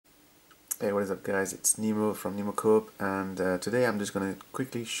Hey, what is up guys, it's Nimo from Nimo Coop, and today I'm just going to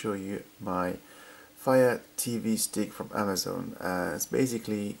quickly show you my FireTV stick from Amazon.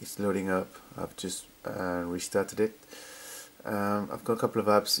 It's loading up. I've just restarted it. I've got a couple of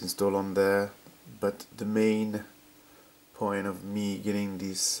apps installed on there, but the main point of me getting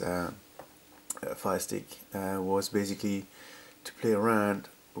this Fire Stick was basically to play around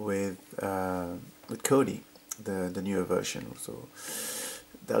with Kodi, the newer version. So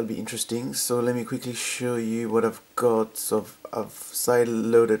that'll be interesting. So let me quickly show you what I've got. So I've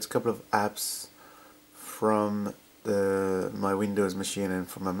side-loaded a couple of apps from my Windows machine and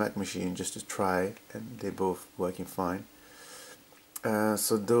from my Mac machine just to try, and they're both working fine.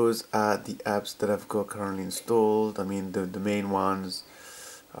 So those are the apps that I've got currently installed. I mean, the main ones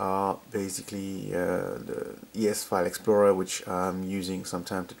are basically the ES File Explorer, which I'm using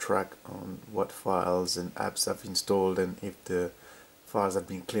sometimes to track on what files and apps I've installed and if the files have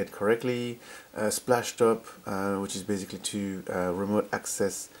been cleared correctly. Splashtop, which is basically to remote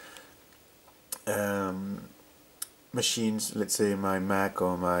access machines, let's say my Mac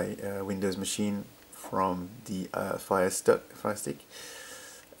or my Windows machine from the Fire Stick.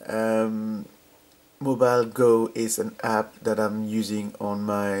 Mobile Go is an app that I'm using on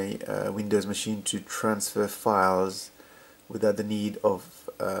my Windows machine to transfer files without the need of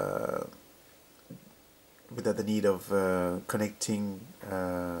connecting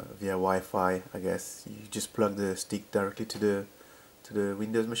via Wi-Fi. I guess you just plug the stick directly to the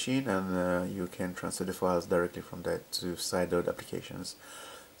Windows machine, and you can transfer the files directly from that to SideLoad applications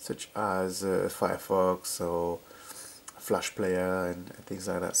such as Firefox or Flash Player and things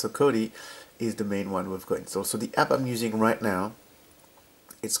like that. So Kodi is the main one we've got installed. So the app I'm using right now,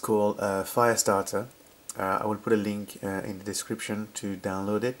 it's called FireStarter. I will put a link in the description to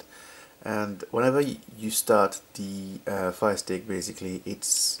download it. And whenever you start the Fire Stick, basically it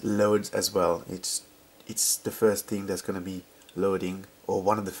loads as well. It's the first thing that's going to be loading, or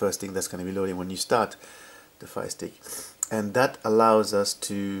one of the first things that's going to be loading when you start the Fire Stick, and that allows us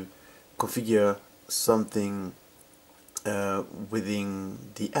to configure something within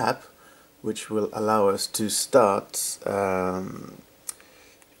the app, which will allow us to start. If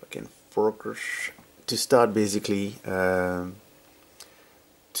I can focus, to start basically.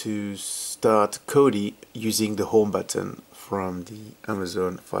 To start Kodi using the home button from the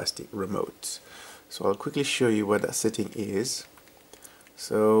Amazon Fire Stick remote. So I'll quickly show you what that setting is.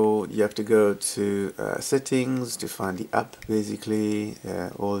 So you have to go to settings to find the app. Basically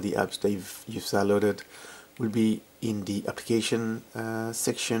all the apps that you've downloaded will be in the application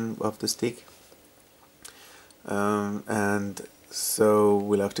section of the stick, and so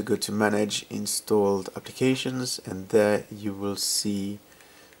we'll have to go to manage installed applications, and there you will see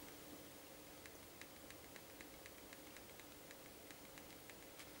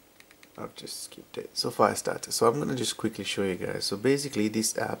I've just skipped it. So FireStarter. So I'm going to just quickly show you guys. So basically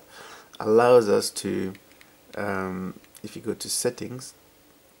this app allows us to, if you go to settings,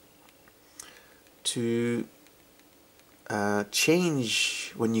 to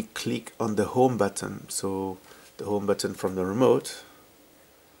change when you click on the home button. So the home button from the remote,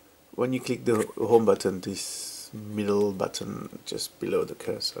 when you click the home button, this middle button just below the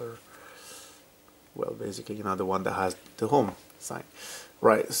cursor, well, basically, you know, the one that has the home sign,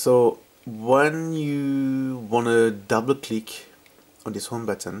 right? So when you want to double click on this home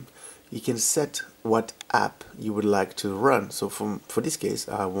button, you can set what app you would like to run. So for this case,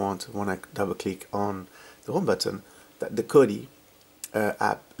 I want, when I double click on the home button, that the Kodi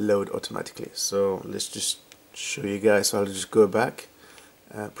app load automatically. So let's just show you guys. So I'll just go back,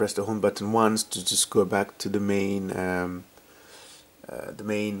 press the home button once to just go back to the main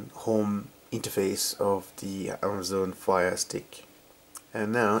home interface of the Amazon Fire Stick.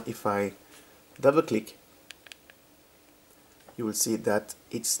 And now if I double click, you will see that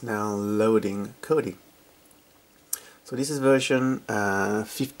it's now loading Kodi. So this is version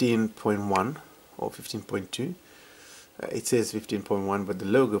 15.1 or 15.2. It says 15.1, but the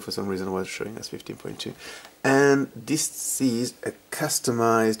logo for some reason was showing as 15.2. And this is a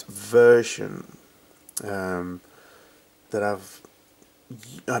customized version that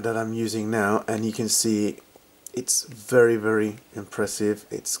I'm using now, and you can see it's very, very impressive.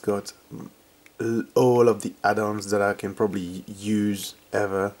 It's got all of the add-ons that I can probably use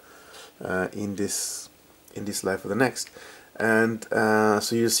ever in this life or the next. And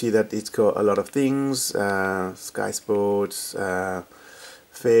so you'll see that it's got a lot of things: Sky Sports,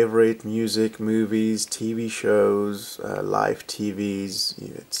 favorite music, movies, TV shows, live TVs.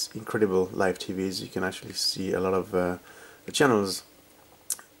 It's incredible, live TVs. You can actually see a lot of the channels,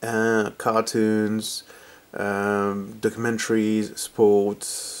 cartoons, documentaries,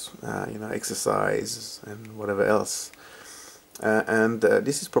 sports, exercise, and whatever else.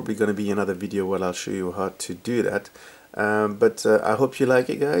 This is probably going to be another video where I'll show you how to do that. But I hope you like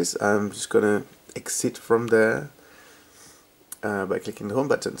it, guys. I'm just gonna exit from there by clicking the home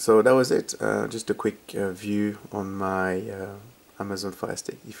button. So that was it. Just a quick view on my Amazon Fire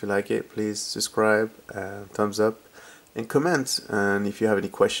Stick. If you like it, please subscribe, thumbs up, and comment. And if you have any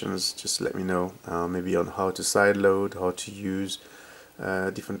questions, just let me know. Maybe on how to sideload, how to use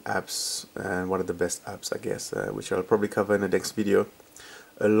different apps, and what are the best apps, I guess, which I'll probably cover in the next video,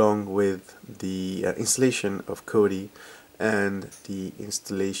 along with the installation of Kodi and the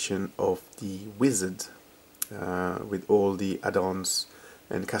installation of the wizard with all the add-ons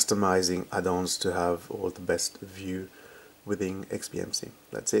and customizing add-ons to have all the best view within xbmc.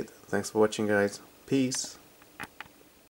 That's it. Thanks for watching, guys. Peace.